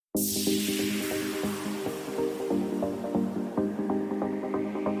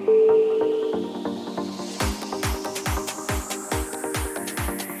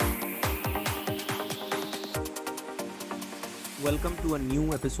to a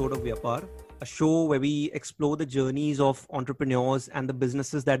new episode of Vyapar, a show where we explore the journeys of entrepreneurs and the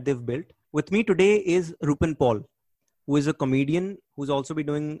businesses that they've built. With me today is Rupin Paul, who is a comedian who's also been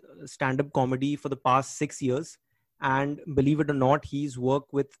doing stand-up comedy for the past 6 years. And believe it or not, he's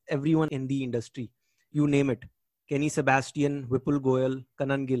worked with everyone in the industry. You name it. Kenny Sebastian, Vipul Goyal,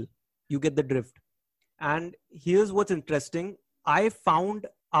 Kanan Gill. You get the drift. And here's what's interesting. I found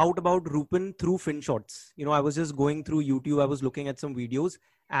out about Rupin through FinShots. I was just going through YouTube. I was looking at some videos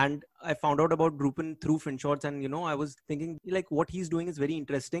and I found out about Rupin through FinShots. And, I was thinking like what he's doing is very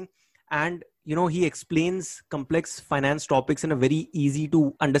interesting. And, he explains complex finance topics in a very easy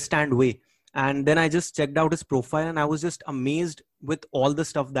to understand way. And then I just checked out his profile and I was just amazed with all the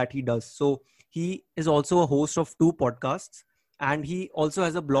stuff that he does. So he is also a host of 2 podcasts and he also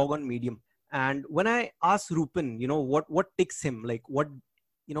has a blog on Medium. And when I asked Rupin, what ticks him, like what,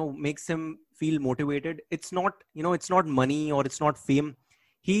 makes him feel motivated, it's not money or it's not fame.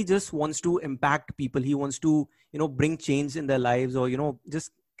 He just wants to impact people. He wants to, bring change in their lives or,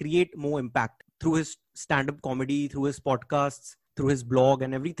 just create more impact through his stand-up comedy, through his podcasts, through his blog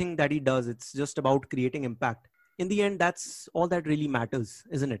and everything that he does. It's just about creating impact. In the end, that's all that really matters,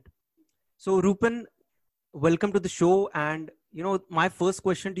 isn't it? So Rupin, welcome to the show. And, my first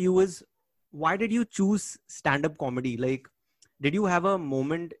question to you is, why did you choose stand-up comedy? Like, did you have a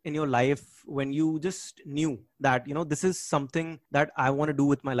moment in your life when you just knew that, this is something that I want to do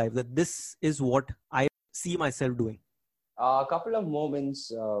with my life, that this is what I see myself doing? A couple of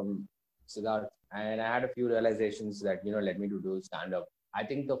moments, Siddharth, and I had a few realizations that, led me to do stand-up. I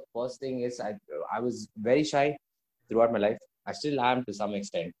think the first thing is I was very shy throughout my life. I still am to some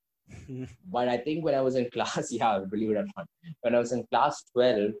extent. But I think when I was in class, believe it or not, when I was in class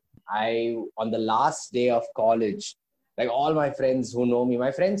 12, on the last day of college, like all my friends who know me,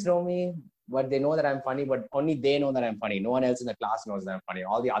 my friends know me, but they know that I'm funny, but only they know that I'm funny. No one else in the class knows that I'm funny.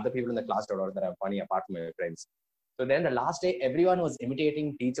 All the other people in the class don't know that I'm funny apart from my friends. So then the last day, everyone was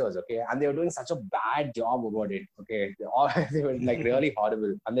imitating teachers, okay? And they were doing such a bad job about it, okay? They were like really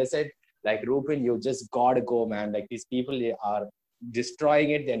horrible. And they said, like, Rupin, you just gotta go, man. Like these people are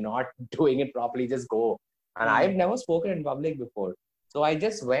destroying it. They're not doing it properly. Just go. And I've never spoken in public before. So I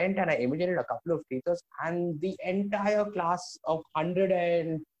just went and I imitated a couple of teachers and the entire class of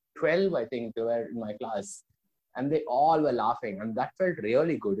 112, I think, they were in my class. And they all were laughing. And that felt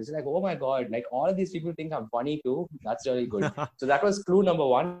really good. It's like, oh my God, like all of these people think I'm funny too. That's really good. So that was clue number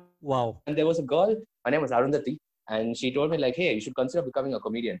 1. Wow. And there was a girl, her name was Arundhati. And she told me like, hey, you should consider becoming a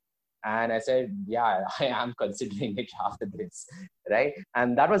comedian. And I said, yeah, I am considering it after this, right?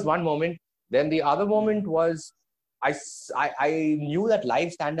 And that was one moment. Then the other moment was, I knew that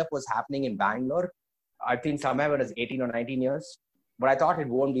live stand-up was happening in Bangalore. I think somewhere when I was 18 or 19 years. But I thought it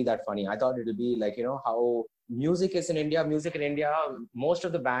won't be that funny. I thought it would be like, how music is in India. Music in India, most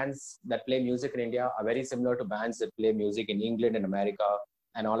of the bands that play music in India are very similar to bands that play music in England and America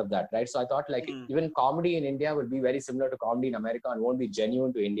and all of that, right? So I thought like even comedy in India would be very similar to comedy in America and won't be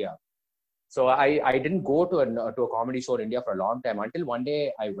genuine to India. So I didn't go to a comedy show in India for a long time until one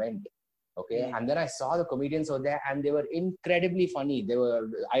day I went. Okay. And then I saw the comedians over there and they were incredibly funny. They were,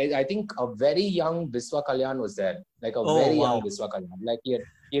 I think a very young Biswa Kalyan was there. Like a young Biswa Kalyan. Like he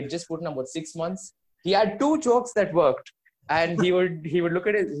had just put in about 6 months. He had 2 jokes that worked. And he would look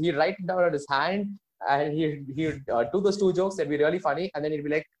at it, he'd write it down on his hand and he would do those 2 jokes that'd be really funny. And then he'd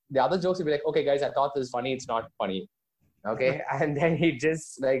be like, the other jokes he'd be like, okay guys, I thought this was funny. It's not funny. Okay. And then he'd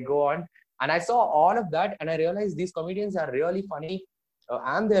just like go on. And I saw all of that and I realized these comedians are really funny.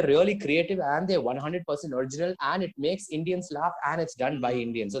 And they're really creative and they're 100% original and it makes Indians laugh and it's done by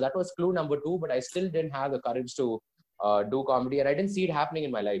Indians. So that was clue number 2, but I still didn't have the courage to do comedy and I didn't see it happening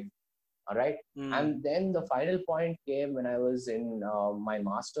in my life. All right. And then the final point came when I was in my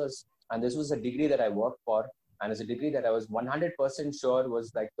master's, and this was a degree that I worked for. And it's a degree that I was 100% sure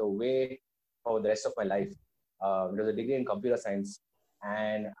was like the way for the rest of my life. It was a degree in computer science.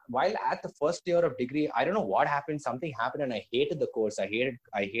 And while at the first year of degree, I don't know what happened. Something happened and I hated the course. I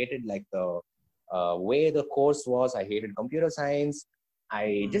hated like the way the course was. I hated computer science.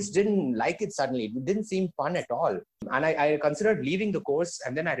 I just didn't like it suddenly. It didn't seem fun at all. And I considered leaving the course.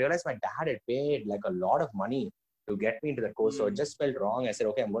 And then I realized my dad had paid like a lot of money to get me into the course. So it just felt wrong. I said,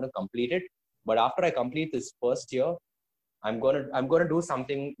 okay, I'm going to complete it. But after I complete this first year, I'm gonna do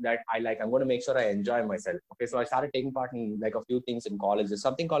something that I like. I'm gonna make sure I enjoy myself. Okay, so I started taking part in like a few things in college. There's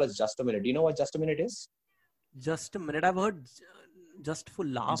something called as Just a Minute. Do you know what Just a Minute is? Just a Minute. I've heard Just for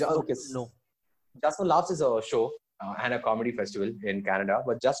Laughs. Okay. No. Just for Laughs is a show and a comedy festival in Canada.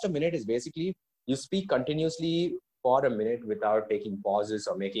 But Just a Minute is basically you speak continuously for a minute without taking pauses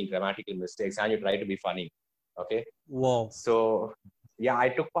or making grammatical mistakes, and you try to be funny. Okay. Wow. So yeah, I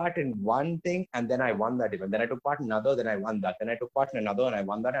took part in one thing and then I won that event. Then I took part in another, then I won that. Then I took part in another and I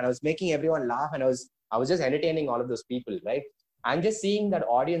won that. And I was making everyone laugh, and I was just entertaining all of those people, right? I'm just seeing that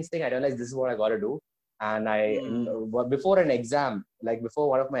audience thing. I realized this is what I got to do. And before an exam, like before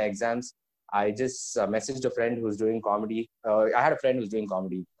one of my exams, I just messaged a friend who's doing comedy. I had a friend who's doing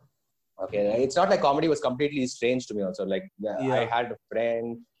comedy. Okay, it's not like comedy was completely strange to me. Also, like I had a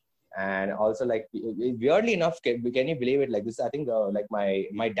friend, and also like weirdly enough, can you believe it? Like this, I think like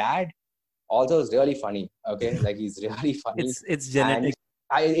my dad also is really funny. Okay, like he's really funny. It's genetic.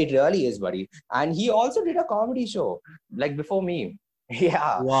 It really is, buddy. And he also did a comedy show like before me.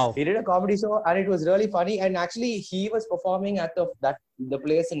 Yeah, Wow. he did a comedy show, and it was really funny. And actually, he was performing at the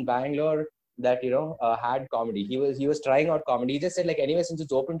place in Bangalore that had comedy. He was trying out comedy. He just said like, anyway, since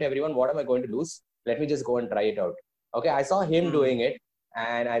it's open to everyone, what am I going to lose? Let me just go and try it out. Okay, I saw him doing it,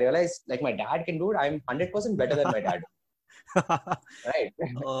 and I realized like my dad can do it. I'm 100% better than my dad. Right,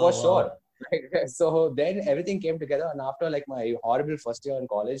 for sure. Like, so then everything came together, and after like my horrible first year in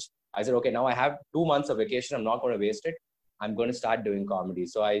college, I said, okay, now I have 2 months of vacation. I'm not going to waste it. I'm going to start doing comedy.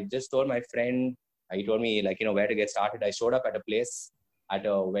 So I just told my friend. He told me like where to get started. I showed up at a place, at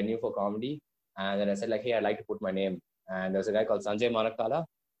a venue for comedy, and then I said like, hey, I'd like to put my name. And there's a guy called Sanjay Manaktala.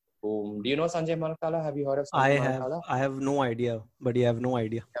 Do you know Sanjay Manaktala? Have you heard of Sanjay Manaktala? I have no idea, but you have no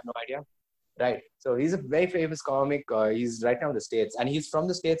idea. I have no idea. Right. So he's a very famous comic. He's right now in the States, and he's from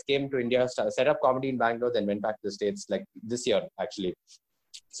the States, came to India, set up comedy in Bangalore, then went back to the States like this year, actually.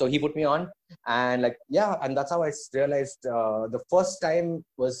 So he put me on, and like, yeah, and that's how I realized the first time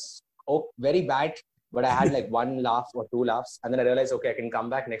was very bad, but I had like one laugh or two laughs, and then I realized, okay, I can come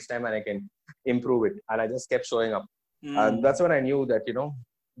back next time and I can improve it. And I just kept showing up. And that's when I knew that,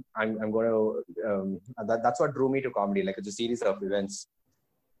 I'm going to, that's what drew me to comedy. Like it's a series of events.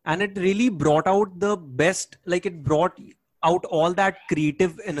 And it really brought out the best, like it brought out all that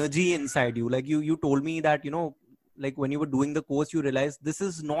creative energy inside you. Like you told me that, like when you were doing the course, you realized this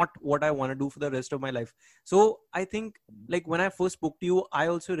is not what I want to do for the rest of my life. So I think like when I first spoke to you, I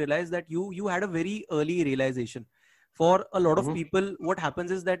also realized that you had a very early realization. For a lot of people, what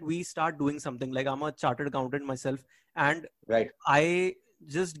happens is that we start doing something. Like I'm a chartered accountant myself, and I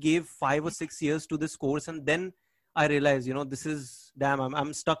just gave 5 or 6 years to this course, and then I realized, this is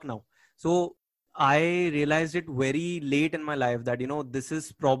I'm stuck now. So I realized it very late in my life that, this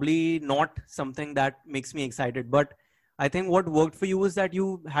is probably not something that makes me excited. But I think what worked for you is that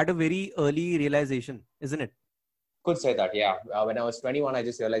you had a very early realization, isn't it? Could say that, yeah. When I was 21, I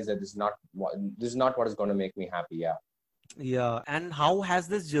just realized that this is not what is going to make me happy. Yeah. Yeah. And how has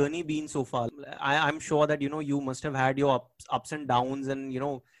this journey been so far? I'm sure that, you must have had your ups and downs,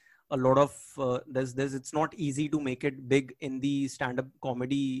 and, a lot of it's not easy to make it big in the stand-up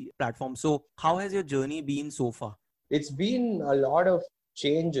comedy platform. So how has your journey been so far? It's been a lot of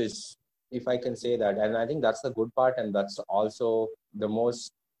changes, if I can say that. And I think that's the good part. And that's also the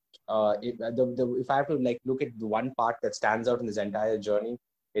most, if I have to like look at the one part that stands out in this entire journey,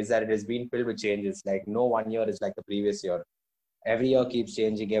 is that it has been filled with changes. Like no 1 year is like the previous year. Every year keeps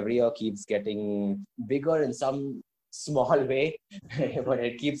changing. Every year keeps getting bigger in some small way, but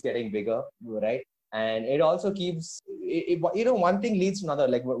it keeps getting bigger, right? And it also keeps, one thing leads to another.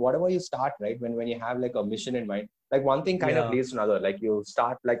 Like whatever you start, right? When you have like a mission in mind, like one thing kind of leads to another. Like you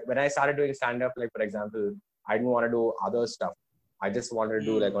start, like when I started doing stand-up, like for example, I didn't want to do other stuff. I just wanted to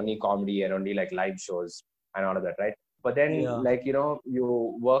do like only comedy and only like live shows and all of that, right? But then like,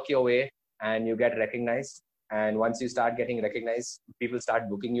 you work your way and you get recognized. And once you start getting recognized, people start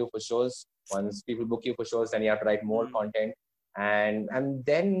booking you for shows. Once people book you for shows, then you have to write more content. And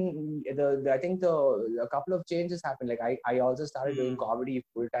then I think a couple of changes happened. Like I also started doing comedy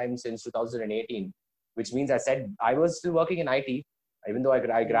full time since 2018, which means I was still working in IT, even though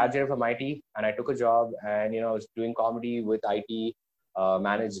I graduated from IT, and I took a job, and I was doing comedy with IT,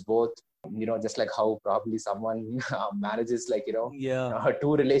 managed both. Just like how probably someone manages like,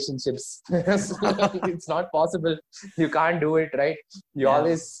 two relationships. It's not possible. You can't do it, right? You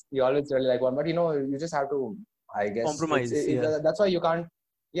always really like one, but you just have to, I guess, compromise. That's why you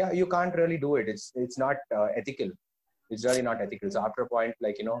can't really do it. It's not ethical. It's really not ethical. So after a point,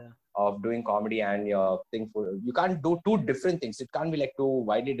 like, of doing comedy and your thing, you can't do two different things. It can't be like two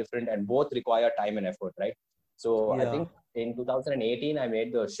widely different, and both require time and effort, right? So I think in 2018, I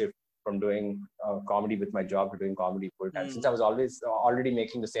made the shift from doing comedy with my job to doing comedy full time, since I was always already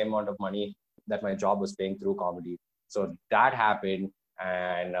making the same amount of money that my job was paying through comedy. So that happened,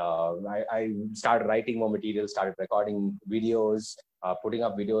 and I started writing more material, started recording videos, putting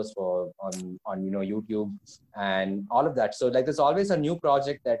up videos on YouTube and all of that. So like there's always a new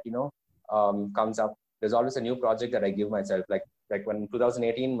project that comes up, there's always a new project that I give myself. Like when in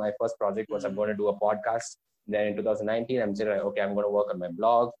 2018, my first project was I'm going to do a podcast. Then in 2019, I'm saying, like, okay, I'm going to work on my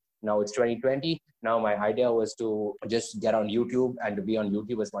blog. Now it's 2020. Now my idea was to just get on YouTube and to be on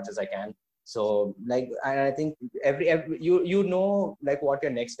YouTube as much as I can. So like, and I think every you know like what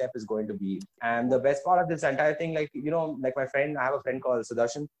your next step is going to be. And the best part of this entire thing, like, you know, like my friend, I have a friend called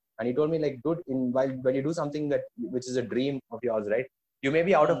Sudarshan, and he told me, like, dude, when you do something that which is a dream of yours, right? You may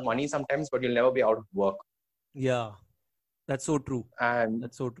be out of money sometimes, but you'll never be out of work. Yeah, that's so true. And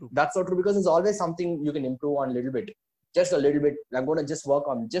that's so true. That's so true, because there's always something you can improve on a little bit. Just a little bit. I'm going to just work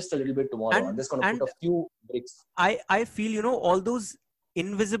on just a little bit tomorrow. I'm just going to put a few bricks. I feel, you know, all those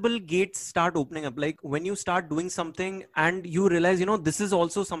invisible gates start opening up. Like when you start doing something and you realize, you know, this is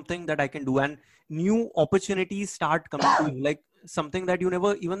also something that I can do, and new opportunities start coming to you, like something that you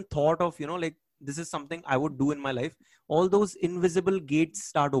never even thought of, you know, like this is something I would do in my life. All those invisible gates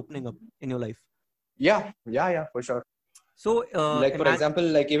start opening up in your life. Yeah, for sure. So like for example,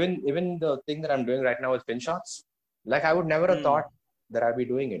 like even the thing that I'm doing right now with FinShots, like I would never have thought that I'd be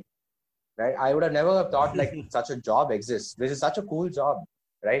doing it. Right? I would have never have thought like such a job exists. This is such a cool job,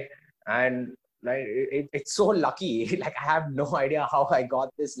 right? And like it's so lucky. Like I have no idea how I got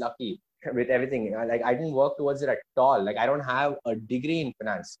this lucky with everything. Like I didn't work towards it at all. Like I don't have a degree in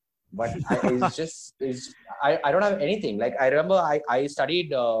finance, but I don't have anything. Like I remember I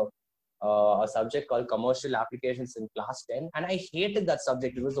studied a subject called commercial applications in class 10, and I hated that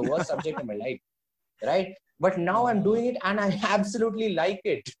subject. It was the worst subject in my life, right? But now I'm doing it and I absolutely like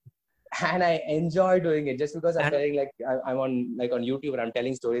it. And I enjoy doing it just because I'm telling, like I'm on YouTube and I'm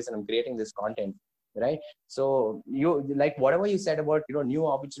telling stories and I'm creating this content, right? So you, like whatever you said about, you know, new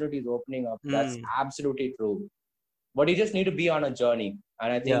opportunities opening up, that's absolutely true. But you just need to be on a journey,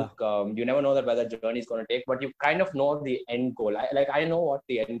 and I think you never know that where the journey is going to take, but you kind of know the end goal. I know what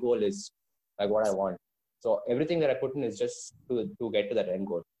the end goal is, like what I want. So everything that I put in is just to get to that end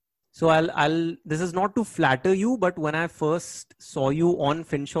goal. So I'll this is not to flatter you, but when I first saw you on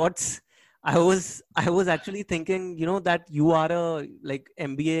FinShots, I was actually thinking, you know, that you are a like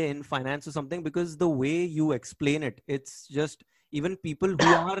MBA in finance or something, because the way you explain it, it's just, even people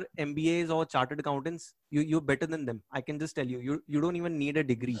who are MBAs or chartered accountants, you're better than them. I can just tell you, you don't even need a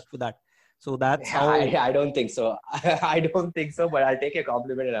degree for that. So that's how I don't think so. I don't think so, but I'll take a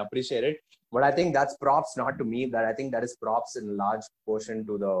compliment and appreciate it. But I think that's props not to me. That I think that is props in large portion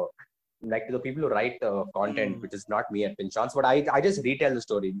to the people who write the content, which is not me at FinShots. But I just retell the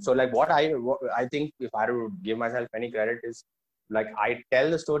story. So like what I think, if I would give myself any credit, is like I tell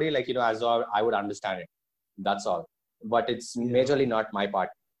the story like, you know, as though I would understand it. That's all. But it's majorly not my part.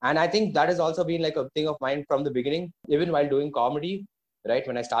 And I think that has also been like a thing of mine from the beginning, even while doing comedy, right?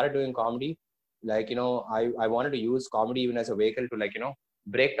 When I started doing comedy, like, you know, I wanted to use comedy even as a vehicle to, like, you know,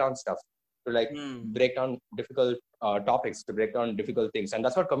 break down stuff, to like break down difficult topics, to break down difficult things. And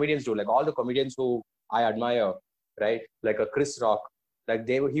that's what comedians do. Like all the comedians who I admire, right? Like a Chris Rock, like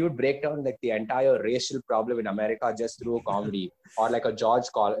he would break down like the entire racial problem in America just through comedy. Or like a George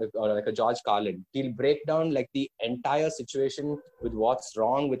Carlin. He'll break down like the entire situation with what's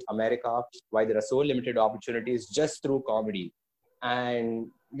wrong with America, why there are so limited opportunities, just through comedy. And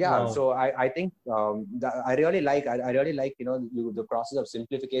so I think I really like, you know, the process of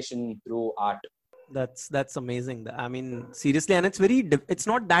simplification through art. That's amazing. I mean, seriously, and it's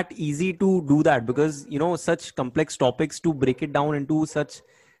not that easy to do that, because, you know, such complex topics, to break it down into such,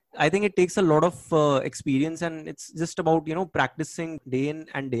 I think it takes a lot of experience, and it's just about, you know, practicing day in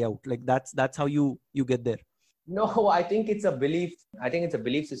and day out. Like that's how you get there. No, I think it's a belief. I think it's a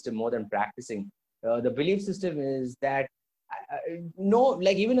belief system more than practicing. The belief system is that no,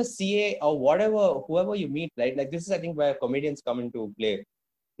 like even a CA or whatever, whoever you meet, right? Like this is, I think, where comedians come into play.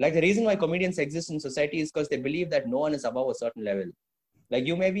 Like the reason why comedians exist in society is because they believe that no one is above a certain level. Like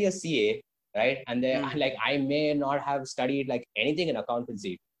you may be a CA, right? And they like, I may not have studied like anything in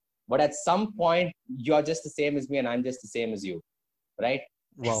accountancy, but at some point you're just the same as me and I'm just the same as you, right?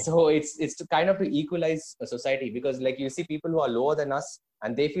 Wow. So it's to kind of to equalize a society, because like you see people who are lower than us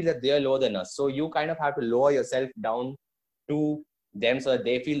and they feel that they're lower than us. So you kind of have to lower yourself down to them so that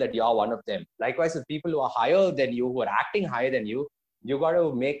they feel that you're one of them. Likewise, with people who are higher than you, who are acting higher than you, you got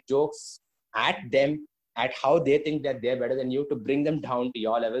to make jokes at them, at how they think that they're better than you, to bring them down to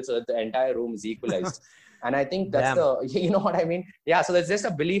your level so that the entire room is equalized. And I think that's you know what I mean? Yeah. So that's just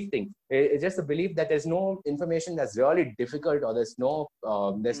a belief thing. It's just a belief that there's no information that's really difficult, or there's no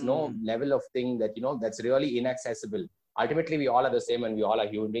level of thing that, you know, that's really inaccessible. Ultimately, we all are the same, and we all are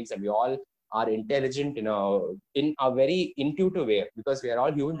human beings, and we all are intelligent in a very intuitive way, because we are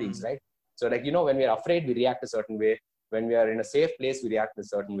all human beings, right? So like, you know, when we are afraid, we react a certain way. When we are in a safe place, we react a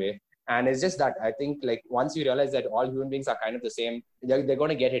certain way. And it's just that I think like once you realize that all human beings are kind of the same, they're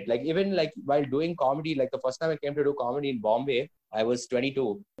going to get it. Like even like while doing comedy, like the first time I came to do comedy in Bombay, I was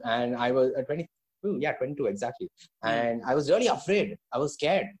 22 and I was 22. Yeah, 22 exactly. And I was really afraid. I was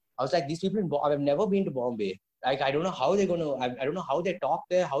scared. I was like, these people in Bombay, I've never been to Bombay. Like, I don't know how they're going to, I don't know how they talk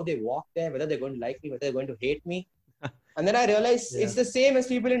there, how they walk there, whether they're going to like me, whether they're going to hate me. And then I realized it's the same as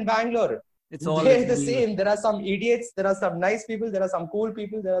people in Bangalore. It's all They're the same. There are some idiots, there are some nice people, there are some cool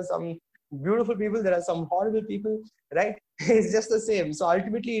people, there are some beautiful people, there are some horrible people, right? It's just the same. So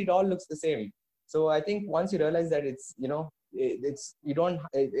ultimately, it all looks the same. So I think once you realize that it's, you know,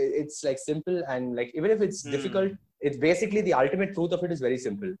 it's like simple, and like even if it's difficult, it's basically the ultimate truth of it is very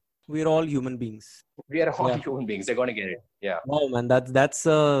simple. We're all human beings. We are all human beings. They're going to get it. Yeah. Wow, man, that's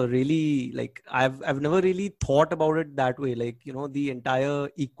really, like, I've never really thought about it that way. Like, you know, the entire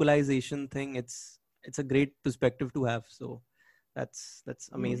equalization thing. It's a great perspective to have. So that's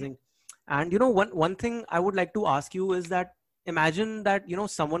amazing. And you know, one thing I would like to ask you is that imagine that, you know,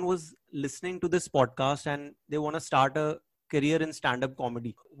 someone was listening to this podcast and they want to start a career in stand-up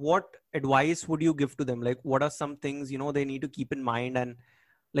comedy. What advice would you give to them? Like, what are some things, you know, they need to keep in mind, and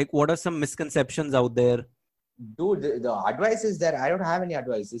like, what are some misconceptions out there? Dude, the advice is that I don't have any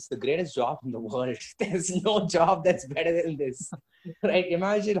advice. It's the greatest job in the world. There's no job that's better than this. Right?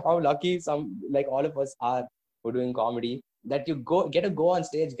 Imagine how lucky like all of us are who are doing comedy, that you get to go on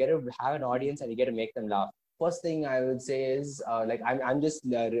stage, get to have an audience, and you get to make them laugh. First thing I would say is like I'm just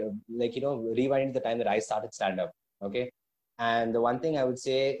like, you know, rewinding the time that I started stand-up. Okay. And the one thing I would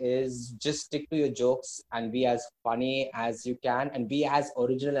say is just stick to your jokes and be as funny as you can and be as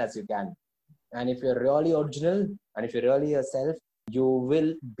original as you can. And if you're really original and if you're really yourself, you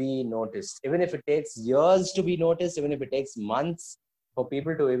will be noticed. Even if it takes years to be noticed, even if it takes months for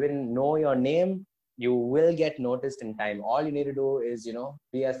people to even know your name, you will get noticed in time. All you need to do is, you know,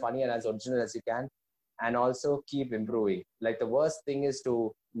 be as funny and as original as you can, and also keep improving. Like the worst thing is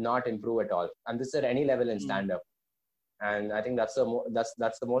to not improve at all. And this is at any level in stand-up. And I think that's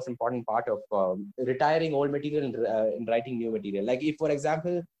the most important part of retiring old material and writing new material. Like if, for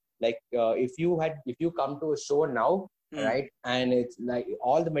example, like if you come to a show now, right, and it's like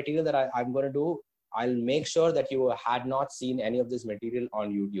all the material that I'm going to do, I'll make sure that you had not seen any of this material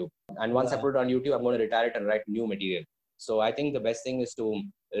on YouTube. And once I put it on YouTube, I'm going to retire it and write new material. So I think the best thing is to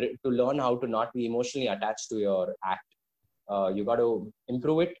learn how to not be emotionally attached to your act. You got to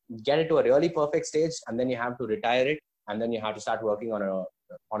improve it, get it to a really perfect stage, and then you have to retire it. And then you have to start working on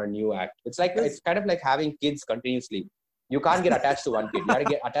a new act. It's kind of like having kids continuously. You can't get attached to one kid. You got to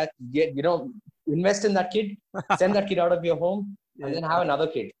get attached, invest in that kid, send that kid out of your home, and then have another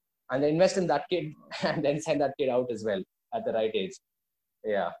kid. And then invest in that kid, and then send that kid out as well at the right age.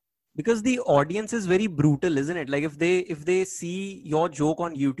 Yeah. Because the audience is very brutal, isn't it? Like if they see your joke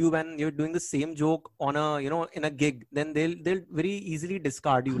on YouTube and you're doing the same joke on in a gig, then they'll very easily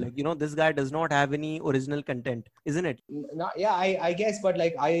discard you. Like, you know, this guy does not have any original content, isn't it? No, yeah, I guess, but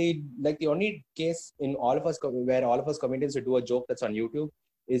like the only case in all of us where all of us comedians would do a joke that's on YouTube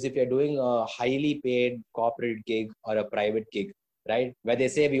is if you're doing a highly paid corporate gig or a private gig, right? Where they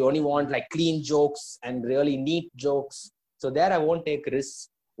say we only want like clean jokes and really neat jokes. So there I won't take risks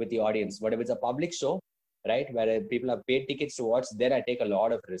with the audience. But if it's a public show, right, where people have paid tickets to watch, then I take a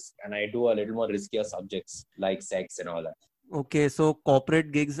lot of risk and I do a little more riskier subjects like sex and all that. Okay, so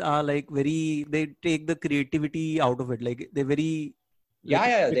corporate gigs are like they take the creativity out of it. Like they're very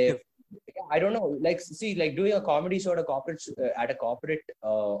I don't know. Like, see, like doing a comedy show at a corporate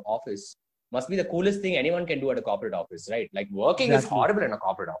office must be the coolest thing anyone can do at a corporate office, right? Like working is horrible in a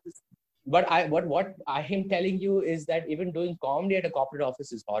corporate office. But what I am telling you is that even doing comedy at a corporate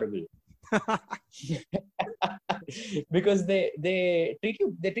office is horrible. Because they treat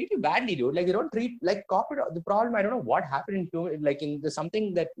you badly, dude. Like they don't treat like corporate. The problem, I don't know what happened there's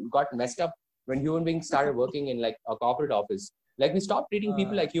something that got messed up when human beings started working in like a corporate office. Like we stopped treating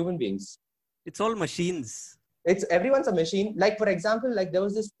people like human beings. It's all machines. Everyone's a machine. Like for example, like there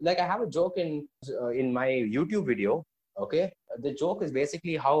was this, like I have a joke in my YouTube video. Okay, the joke is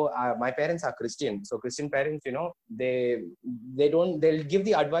basically how my parents are Christian. So Christian parents, you know, they'll give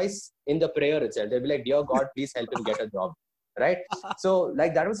the advice in the prayer itself. They'll be like, "Dear God, please help him get a job." Right? So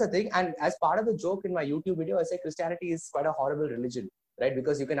like that was the thing. And as part of the joke in my YouTube video, I say Christianity is quite a horrible religion, right?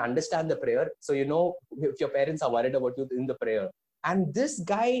 Because you can understand the prayer. So you know if your parents are worried about you in the prayer. And this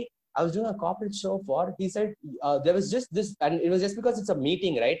guy, I was doing a corporate show he said there was just this, and it was just because it's a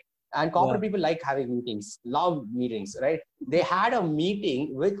meeting, right? And corporate people like having meetings, love meetings, right? They had a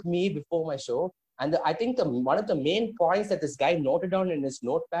meeting with me before my show. And I think one of the main points that this guy noted down in his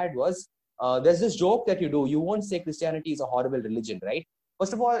notepad was, there's this joke that you do. You won't say Christianity is a horrible religion, right?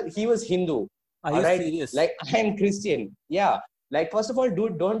 First of all, he was Hindu. Are All you right. serious? Like, I am Christian. Yeah. Like, first of all,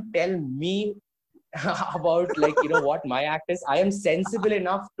 dude, don't tell me about like, what my act is. I am sensible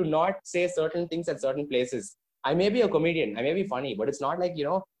enough to not say certain things at certain places. I may be a comedian. I may be funny, but it's not like,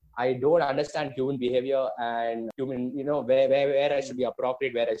 I don't understand human behavior and human, where I should be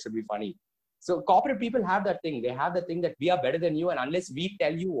appropriate, where I should be funny. So corporate people have that thing. They have the thing that we are better than you. And unless we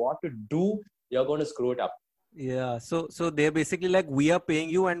tell you what to do, you're going to screw it up. Yeah. So they're basically like, we are paying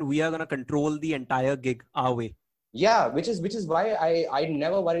you and we are going to control the entire gig our way. Yeah. Which is why I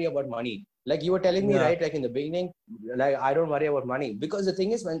never worry about money. Like you were telling me, right? Like in the beginning, like I don't worry about money, because the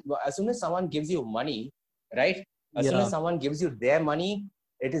thing is, as soon as someone gives you money, right? As soon as someone gives you their money,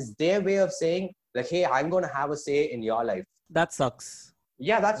 it is their way of saying like, hey, I'm going to have a say in your life. That sucks.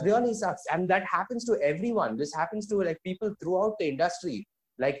 Yeah, that really sucks. And that happens to everyone. This happens to like people throughout the industry,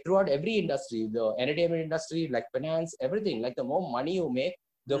 like throughout every industry, the entertainment industry, like finance, everything. Like the more money you make,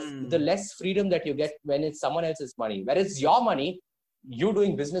 the less freedom that you get when it's someone else's money. Where it's your money, you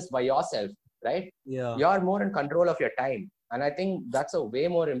doing business by yourself, right? Yeah. You're more in control of your time. And I think that's a way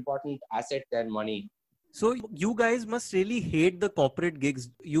more important asset than money. So you guys must really hate the corporate gigs.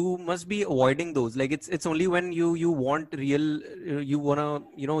 You must be avoiding those. Like it's only when you want real, you wanna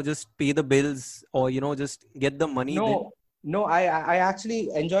just pay the bills or just get the money. No, I actually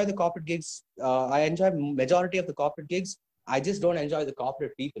enjoy the corporate gigs. I enjoy majority of the corporate gigs. I just don't enjoy the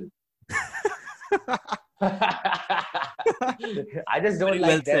corporate people. I just don't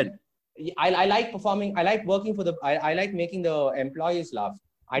like them. I like performing. I like working for I like making the employees laugh.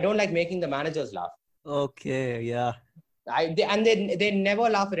 I don't like making the managers laugh. Okay, yeah. They never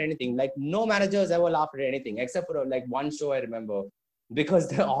laugh at anything. Like no managers ever laugh at anything except for like one show I remember,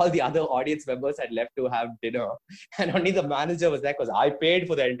 because all the other audience members had left to have dinner, and only the manager was there because I paid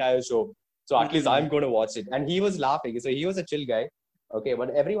for the entire show. So at least I'm going to watch it, and he was laughing. So he was a chill guy. Okay, but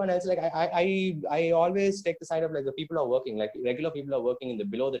everyone else, like I always take the side of like the people who are working, like regular people who are working in the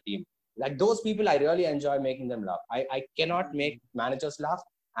below the team. Like those people, I really enjoy making them laugh. I cannot make managers laugh.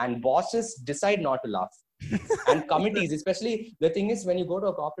 And bosses decide not to laugh. And committees, especially, the thing is, when you go to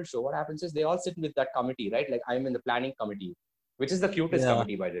a corporate show, what happens is they all sit with that committee, right? Like I'm in the planning committee, which is the cutest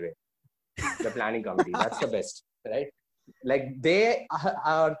committee, by the way. The planning committee, that's the best, right? Like they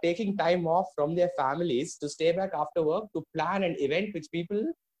are taking time off from their families to stay back after work to plan an event which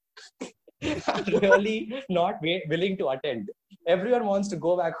people are really not willing to attend. Everyone wants to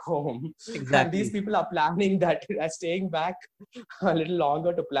go back home. Exactly. And these people are planning that, are staying back a little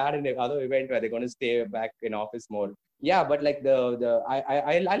longer to plan another event where they're going to stay back in office more. Yeah, but like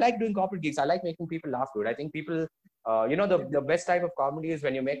I like doing corporate gigs. I like making people laugh, dude. I think people, the best type of comedy is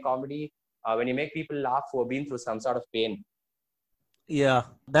when you make comedy, when you make people laugh who have been through some sort of pain. Yeah,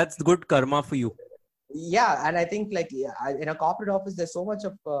 that's good karma for you. Yeah, and I think like in a corporate office, there's so much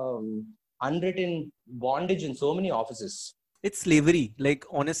of unwritten bondage in so many offices. It's slavery. Like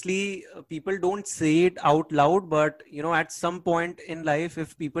honestly, people don't say it out loud, but at some point in life,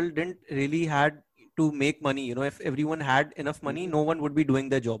 if people didn't really had to make money, if everyone had enough money, no one would be doing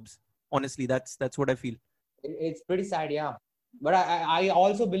their jobs. Honestly, that's what I feel. It's pretty sad, yeah. But I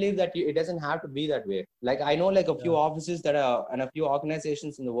also believe that it doesn't have to be that way. Like I know like a few offices that are, and a few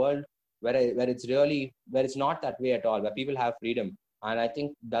organizations in the world where it's not that way at all, where people have freedom. And I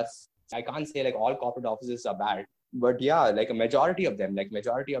think I can't say like all corporate offices are bad, but yeah, like a majority of them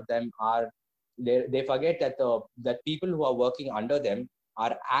are, they forget that people who are working under them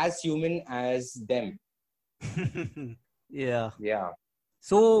are as human as them. Yeah.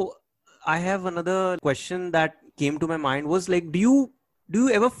 So I have another question that came to my mind was like, do you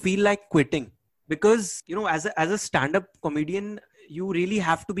ever feel like quitting? Because, as a stand-up comedian, you really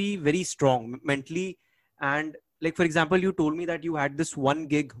have to be very strong mentally. And like, for example, you told me that you had this one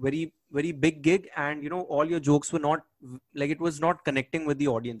gig, very, very big gig, and, all your jokes were not like, it was not connecting with the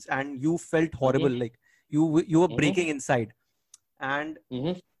audience, and you felt horrible. Like you were breaking inside. And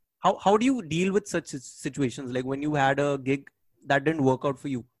how do you deal with such situations? Like when you had a gig that didn't work out for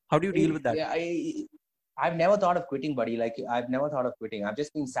you, how do you deal with that? Yeah, I've never thought of quitting, buddy. Like I've never thought of quitting. I've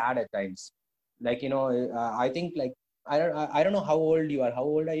just been sad at times. Like, I think like, I don't know how old you are. How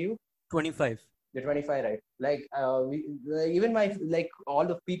old are you? 25. You're 25, right? Like, even all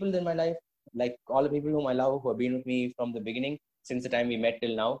the people in my life, like all the people whom I love, who have been with me from the beginning, since the time we met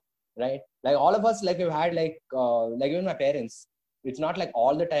till now, right? Like all of us, like we've had like even my parents, it's not like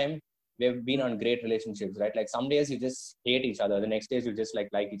all the time we've been on great relationships, right? Like some days you just hate each other. The next days you just like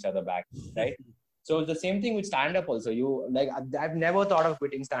each other back, right? So it's the same thing with stand-up also. I've never thought of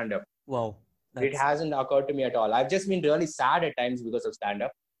quitting stand-up. Wow. It hasn't occurred to me at all. I've just been really sad at times because of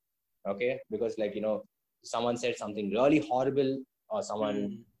stand-up. Okay. Because someone said something really horrible or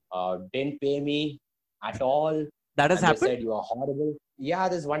someone Mm. didn't pay me at all. That has And they happened? said, you are horrible. Yeah,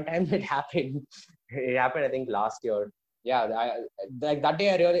 this one time it happened. It happened, I think, last year. Yeah, like that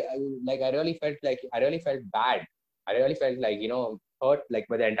day, I really felt bad. I really felt like, hurt like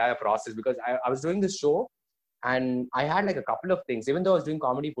by the entire process, because I was doing this show and I had like a couple of things. Even though I was doing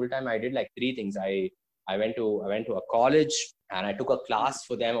comedy full time, I did like three things. I went to a college and I took a class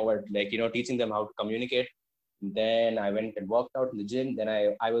for them over like teaching them how to communicate. Then I went and worked out in the gym. Then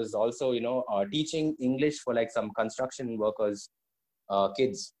I was also teaching English for like some construction workers,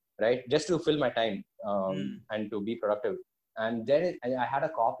 kids, right? Just to fill my time Mm. and to be productive. And then I had a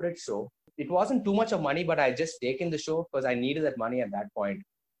corporate show. It wasn't too much of money, but I just taken the show because I needed that money at that point.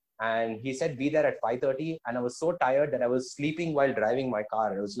 And he said be there at 5:30, and I was so tired that I was sleeping while driving my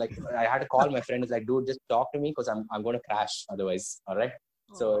car. It was like I had to call my friend. It's like, dude, just talk to me because I'm going to crash otherwise. All right.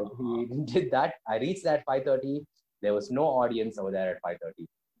 So he did that. I reached at 5:30. There was no audience over there at 5:30.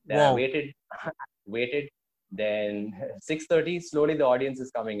 Then I Wow. waited, waited. Then 6:30, slowly the audience is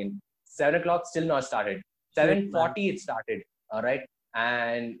coming in. 7 o'clock still not started. Shit, man. 7:40 it started. All right.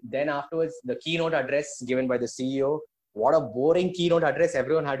 And then afterwards, the keynote address given by the CEO. What a boring keynote address.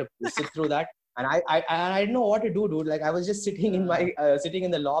 Everyone had to sit through that. And I didn't know what to do, dude. Like I was just sitting in my sitting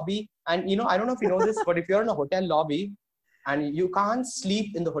in the lobby. And I don't know if you know this, but if you're in a hotel lobby and you can't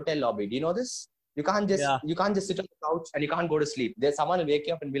sleep in the hotel lobby, do you know this? You can't just Yeah. sit on the couch and you can't go to sleep. There's someone will wake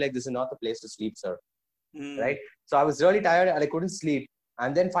you up and be like, "This is not the place to sleep, sir." Mm. Right? So I was really tired and I couldn't sleep.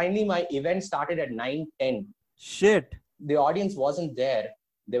 And then finally my event started at 9:10. Shit. The audience wasn't there.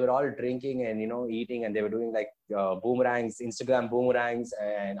 They were all drinking and eating, and they were doing like boomerangs, Instagram boomerangs.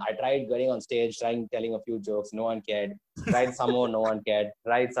 And I tried getting on stage, telling a few jokes. No one cared. Tried some more, no one cared.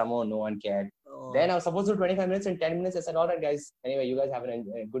 Tried some more, no one cared. Oh. Then I was supposed to do 25 minutes. In 10 minutes, I said, "All right, guys. Anyway, you guys have a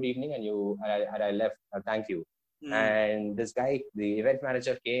good evening." And I left. Thank you. Mm. And this guy, the event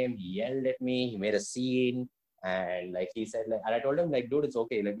manager, came. He yelled at me. He made a scene, and like he said, like, and I told him, like, dude, it's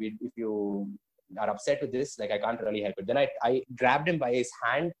okay. Like, if you are upset with this, like I can't really help it. Then I grabbed him by his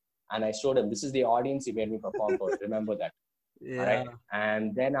hand and I showed him, this is the audience he made me perform for. Remember that. Yeah. All right.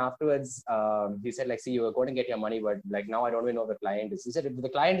 And then afterwards, he said, like, see, you were going to get your money, but like now I don't even know if the client is. He said, if the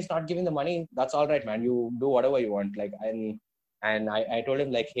client is not giving the money, that's all right, man. You do whatever you want. Like, and I told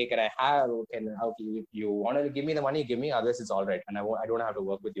him, like, hey, can if you want to give me the money, give me, otherwise it's all right. And I don't have to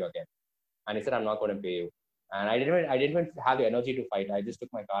work with you again. And he said, I'm not going to pay you. And I didn't even have the energy to fight. I just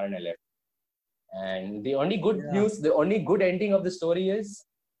took my car and I left. And the only good news, the only good ending of the story is,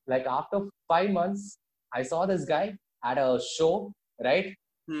 like, after 5 months, I saw this guy at a show, right?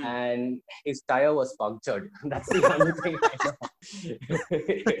 Hmm. And his tire was punctured. That's the only thing I know.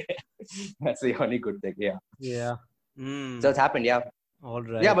 That's the only good thing, yeah. Yeah. Mm. So it's happened, yeah. All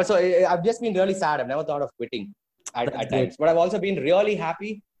right. Yeah, but so I've just been really sad. I've never thought of quitting at times. But I've also been really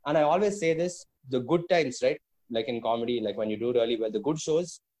happy. And I always say this, the good times, right? Like in comedy, like when you do really well, the good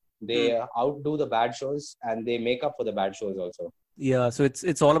shows, they outdo the bad shows and they make up for the bad shows also. Yeah, so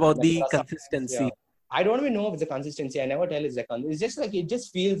it's all about the consistency. Yeah. I don't even know if it's a consistency. I never tell it's just like, it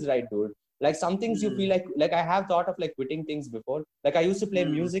just feels right, dude. Like some things you feel like I have thought of like quitting things before. Like I used to play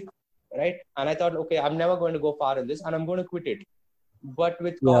music, right? And I thought, okay, I'm never going to go far in this and I'm going to quit it. But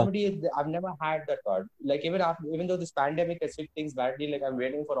with comedy, I've never had that thought. Like even though this pandemic has hit things badly, like I'm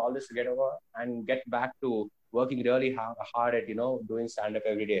waiting for all this to get over and get back to working really hard at, doing stand-up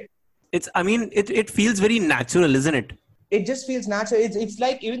every day. It feels very natural, isn't it? It just feels natural. It's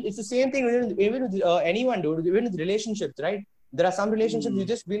like, it's the same thing even with anyone, dude. Even with relationships, right? There are some relationships you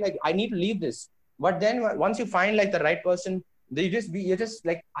just feel like, I need to leave this. But then once you find like the right person, it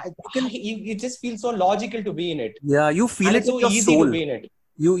just feels so logical to be in it. Yeah, you feel it in your easy soul. To be in it.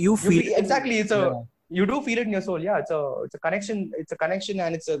 You feel it exactly. You do feel it in your soul. Yeah, it's a connection. It's a connection,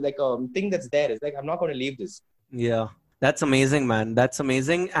 and it's like a thing that's there. It's like, I'm not going to leave this. Yeah, that's amazing, man. That's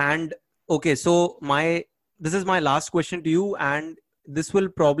amazing. And okay, so this is my last question to you, and this will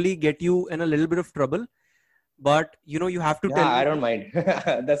probably get you in a little bit of trouble. But you have to tell me. I don't mind.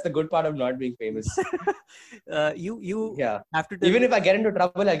 That's the good part of not being famous. You have to tell even me. If I get into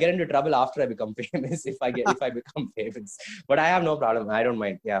trouble, I get into trouble after I become famous. If I become famous, but I have no problem. I don't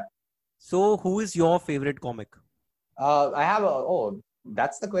mind. Yeah. So, who is your favorite comic? I have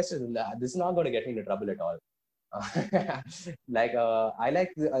that's the question. This is not going to get me into trouble at all. I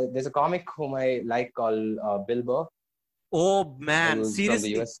like there's a comic whom I like called Bill Burr. Oh man,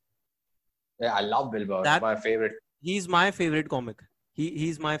 seriously. From the US. Yeah, I love Bill Burr. That's my favorite. He's my favorite comic.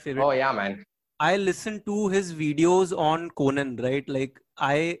 He's my favorite. Oh yeah, man. I listen to his videos on Conan, right? Like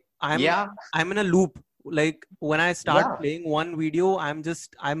I'm in a loop. Like when I start playing one video, I'm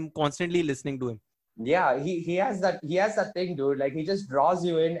constantly listening to him. Yeah, he has that thing, dude. Like he just draws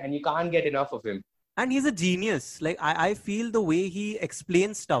you in, and you can't get enough of him. And he's a genius. Like I feel the way he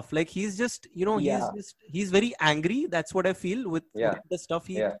explains stuff, like he's just, Yeah, he's very angry. That's what I feel with yeah, the stuff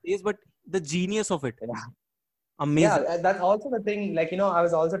he yeah. says, but the genius of it, Yeah, amazing. that's also the thing. Like, I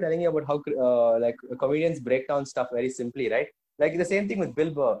was also telling you about how like comedians break down stuff very simply, right? Like the same thing with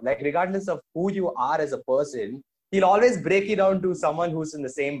Bill Burr. Like, regardless of who you are as a person, he'll always break it down to someone who's in the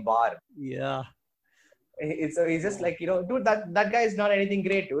same bar. Yeah. He's just like, dude, that guy is not anything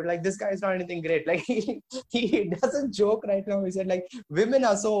great, dude. Like, this guy is not anything great. Like, he doesn't joke right now. He said, like, women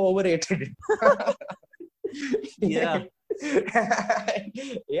are so overrated. Yeah.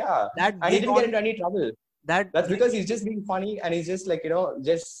 Yeah. That And he gig didn't get on into any trouble. that That's gig. because he's just being funny, and he's just like,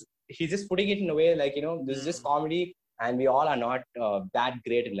 he's just putting it in a way like, this is just comedy, and we all are not that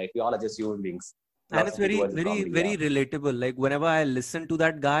great in life. We all are just human beings. And it's Philosophy very, towards the very, comedy. Yeah. very relatable. Like whenever I listen to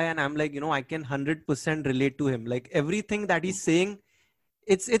that guy and I'm like, I can 100% relate to him. Like everything that he's saying,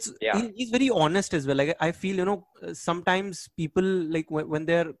 Yeah. he's very honest as well. Like I feel, sometimes people, like when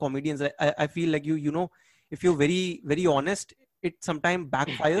they're comedians, I feel like if you're very, very honest, it sometimes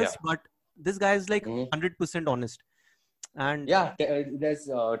backfires, Yeah. but this guy is like Mhm. 100% honest. And Yeah.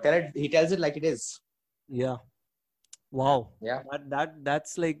 He tells it like it is. yeah. Wow. Yeah.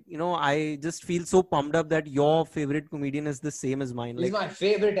 That's like, I just feel so pumped up that your favorite comedian is the same as mine. He's Like, my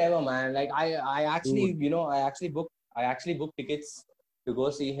favorite ever, man. Like I actually, dude, I actually booked tickets to go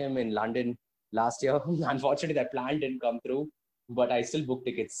see him in London last year. Unfortunately, that plan didn't come through, but I still booked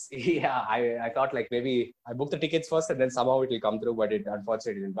tickets. Yeah, I thought like maybe I booked the tickets first and then somehow it will come through, but it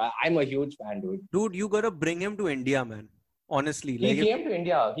unfortunately didn't. But I'm a huge fan, dude. dude, you gotta bring him to India, man. Honestly, He like, came to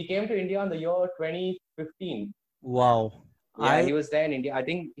India. He came to India in the year 2015. wow. Yeah, I he was there in India. I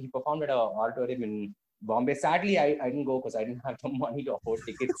think he performed at a auditorium in Bombay. Sadly, I didn't go because I didn't have the money to afford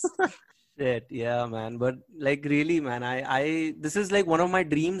tickets. Shit, yeah, man. But like really, man, this is like one of my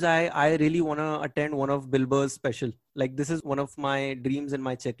dreams. I really wanna attend one of Bill Burr's special. Like this is one of my dreams in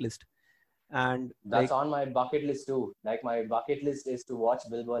my checklist. And That's like, on my bucket list too. Like my bucket list is to watch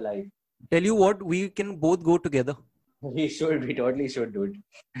Bill Burr live. tell you what, we can both go together. We should. We totally should, dude.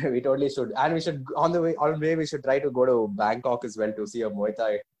 We totally should. And we should on the way. We should try to go to Bangkok as well to see a Muay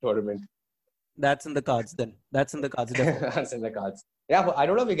Thai tournament. That's in the cards. Then that's in the cards. Definitely. That's in the cards. Yeah, but I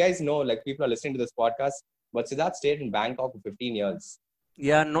don't know if you guys know. Like people are listening to this podcast, but Siddharth stayed in Bangkok for 15 years.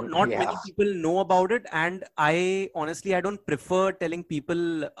 Yeah, not Yeah. many people know about it, and I honestly I don't prefer telling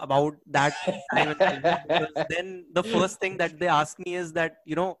people about that time in my life, because then the first thing that they ask me is that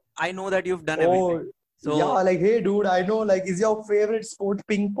I know that you've done everything. Oh, So yeah, like, hey, dude, I know, like, is your favorite sport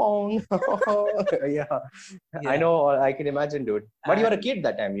ping pong? Yeah, I yeah, know, I can imagine, dude. But you were a and kid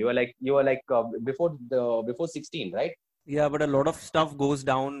that time. Before 16, right? yeah, but a lot of stuff goes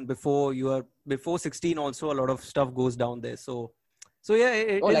down before 16. Also, a lot of stuff goes down there. So yeah,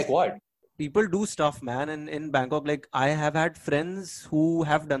 it Oh, like is. what? People do stuff, man. And in Bangkok, like I have had friends who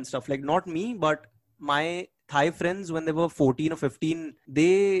have done stuff. Like not me, but my Thai friends when they were 14 or 15,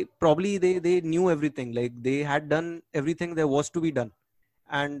 they probably they knew everything. Like they had done everything there was to be done.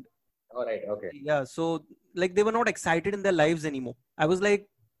 And All right, okay. yeah, so like they were not excited in their lives anymore. I was like,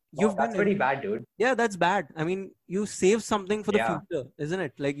 Oh, you've that's done pretty everything. bad, dude. Yeah, that's bad. I mean, you save something for the Yeah. future, isn't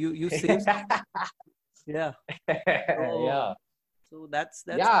it? Like you save something. Yeah. So Yeah. so that's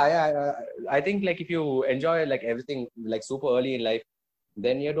Yeah. I think like if you enjoy like everything like super early in life,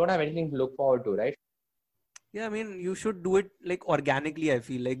 then you don't have anything to look forward to, right? yeah, I mean, you should do it like organically, I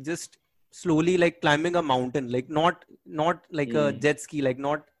feel like just slowly, like climbing a mountain, like not like a jet ski, like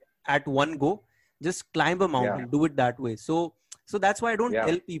not at one go, just climb a mountain, do it that way. So that's why I don't Yeah.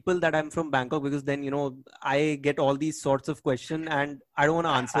 tell people that I'm from Bangkok, because then, I get all these sorts of questions and I don't want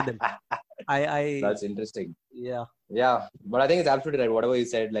to answer them. I That's interesting. yeah. Yeah, but I think it's absolutely right. Whatever you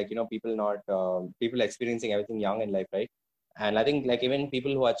said, like, people experiencing everything young in life, right? And I think like even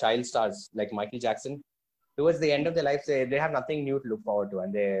people who are child stars, like Michael Jackson, towards the end of their lives, they have nothing new to look forward to,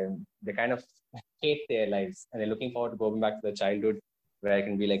 and they kind of hate their lives, and they're looking forward to going back to their childhood where I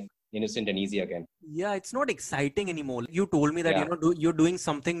can be like innocent and easy again. Yeah, it's not exciting anymore. You told me that Yeah. you're doing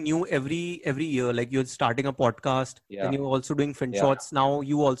something new every year. Like you're starting a podcast, Yeah. then you're also doing fin Yeah. shots. Now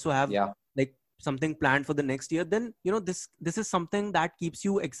you also have Yeah. like something planned for the next year. Then this is something that keeps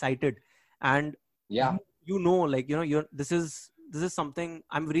you excited, and Yeah. like you're this is something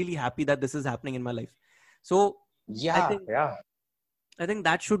I'm really happy that this is happening in my life. So Yeah. Yeah. I think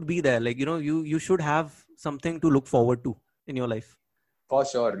that should be there. Like you should have something to look forward to in your life. For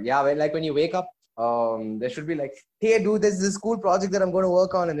sure. Yeah. When you wake up, there should be like, hey, dude, there's this cool project that I'm going to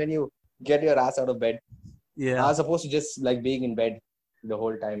work on, and then you get your ass out of bed. Yeah. As opposed to just like being in bed. the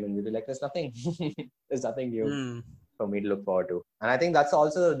whole time, and you'll be like, there's nothing, there's nothing new Mm. for me to look forward to. And I think that's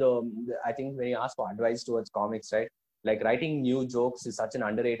also I think when you ask for advice towards comics, right? Like writing new jokes is such an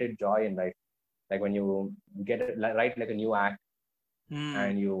underrated joy in life. Like when you write like a new act Mm.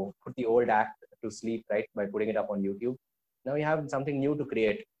 and you put the old act to sleep, right? By putting it up on YouTube. Now you have something new to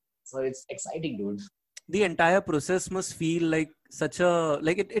create. So it's exciting, dude. The entire process must feel like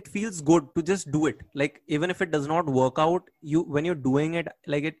it feels good to just do it. Like even if it does not work out, when you're doing it,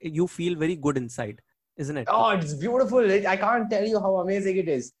 like you feel very good inside, isn't it? Oh, it's beautiful. I can't tell you how amazing it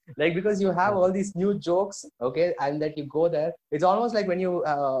is. Like, because you have all these new jokes, okay, and that you go there. It's almost like when you're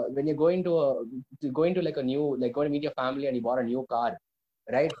going to like a new, like going to meet your family and you bought a new car,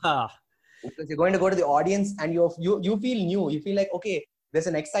 right? Ah, Because you're going to go to the audience and you feel new. You feel like, okay, there's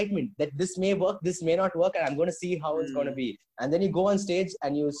an excitement that this may work, this may not work, and I'm going to see how it's going to be. And then you go on stage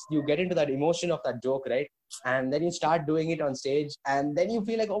and you get into that emotion of that joke, right? And then you start doing it on stage, and then you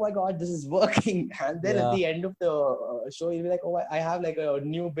feel like, oh my god, this is working. And then at the end of the show, you'll be like, oh, I have like a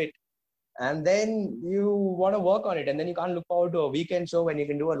new bit. And then you want to work on it, and then you can't look forward to a weekend show when you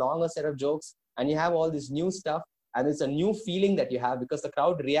can do a longer set of jokes and you have all this new stuff. And it's a new feeling that you have because the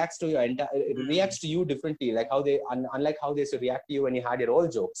crowd reacts to reacts to you differently, like how unlike how they used to react to you when you had your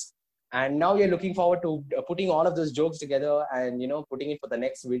old jokes. And now you're looking forward to putting all of those jokes together and, putting it for the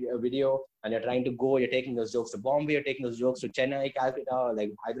next video. And you're trying to you're taking those jokes to Bombay, you're taking those jokes to Chennai, Calcutta,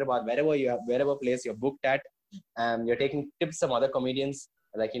 like Hyderabad, wherever place you're booked at. And you're taking tips from other comedians,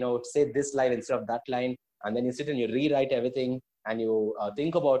 like, say this line instead of that line. And then you sit and you rewrite everything. And you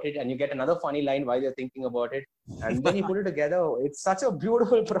think about it, and you get another funny line while you're thinking about it, and then you put it together. It's such a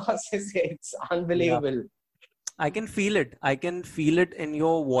beautiful process. It's unbelievable. Yeah. I can feel it in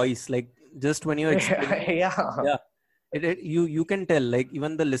your voice, like just when you're explaining. Yeah. You can tell, like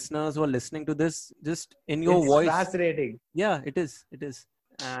even the listeners who are listening to this, just in your voice. It's fascinating. Yeah, it is.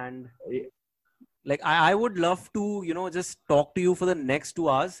 And like I would love to, just talk to you for the next 2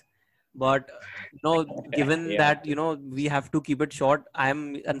 hours. But given that we have to keep it short,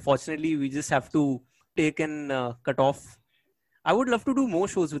 unfortunately we just have to take and cut off. I would love to do more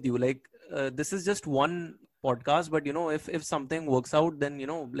shows with you. Like this is just one podcast, but if something works out, then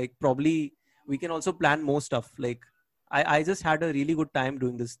like probably we can also plan more stuff. Like I just had a really good time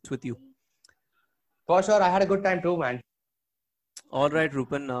doing this with you. For sure, I had a good time too, man. All right,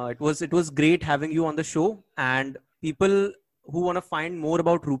 Rupen. It was great having you on the show, and people who want to find more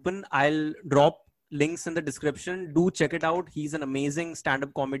about Rupen, I'll drop links in the description. Do check it out. He's an amazing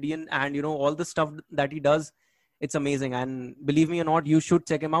stand-up comedian, and all the stuff that he does, it's amazing. And believe me or not, you should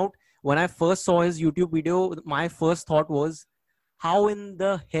check him out. When I first saw his YouTube video, my first thought was, how in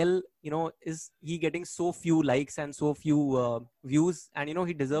the hell, is he getting so few likes and so few views? And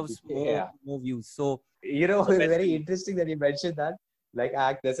he deserves more views. So it's very interesting that you mentioned that. Like,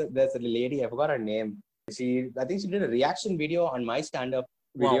 there's a lady, I forgot her name. I think she did a reaction video on my stand-up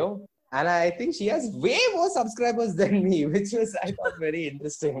video. Wow. And I think she has way more subscribers than me, which was, I thought, very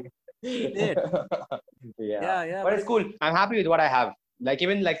interesting. Yeah. But it's cool. I'm happy with what I have. Like,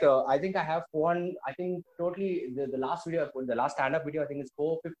 even like, I think I have I think totally the last video I put, the last stand-up video, I think it's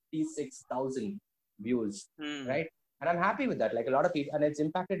 456,000 views, right? And I'm happy with that. Like a lot of people, and it's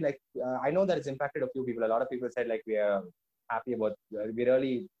impacted, like, I know that it's impacted a few people. A lot of people said, like, we are happy about, we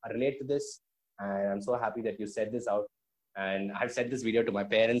really relate to this. And I'm so happy that you said this out. And I've sent this video to my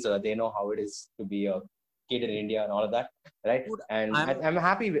parents so that they know how it is to be a kid in India and all of that, right? And I'm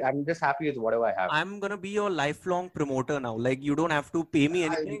happy. I'm just happy with whatever I have. I'm going to be your lifelong promoter now. Like, you don't have to pay me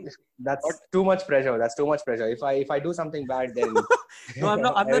anything. That's too much pressure. That's too much pressure. If I do something bad, then no, I'm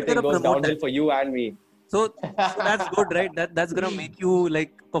not going to promote downhill for you and me. So that's good, right? That's going to make you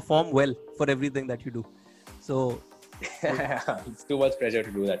like perform well for everything that you do. So it's too much pressure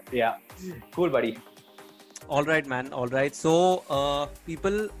to do that. Yeah. Cool, buddy. All right, man. All right. So,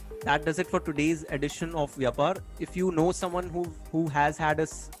 people, that does it for today's edition of Vyapar. If you know someone who has had a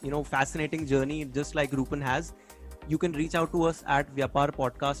fascinating journey just like Rupen has, you can reach out to us at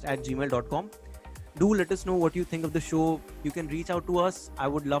vyaparpodcast@gmail.com. Do let us know what you think of the show. You can reach out to us. I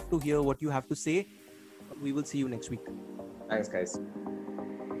would love to hear what you have to say. We will see you next week. Thanks, guys.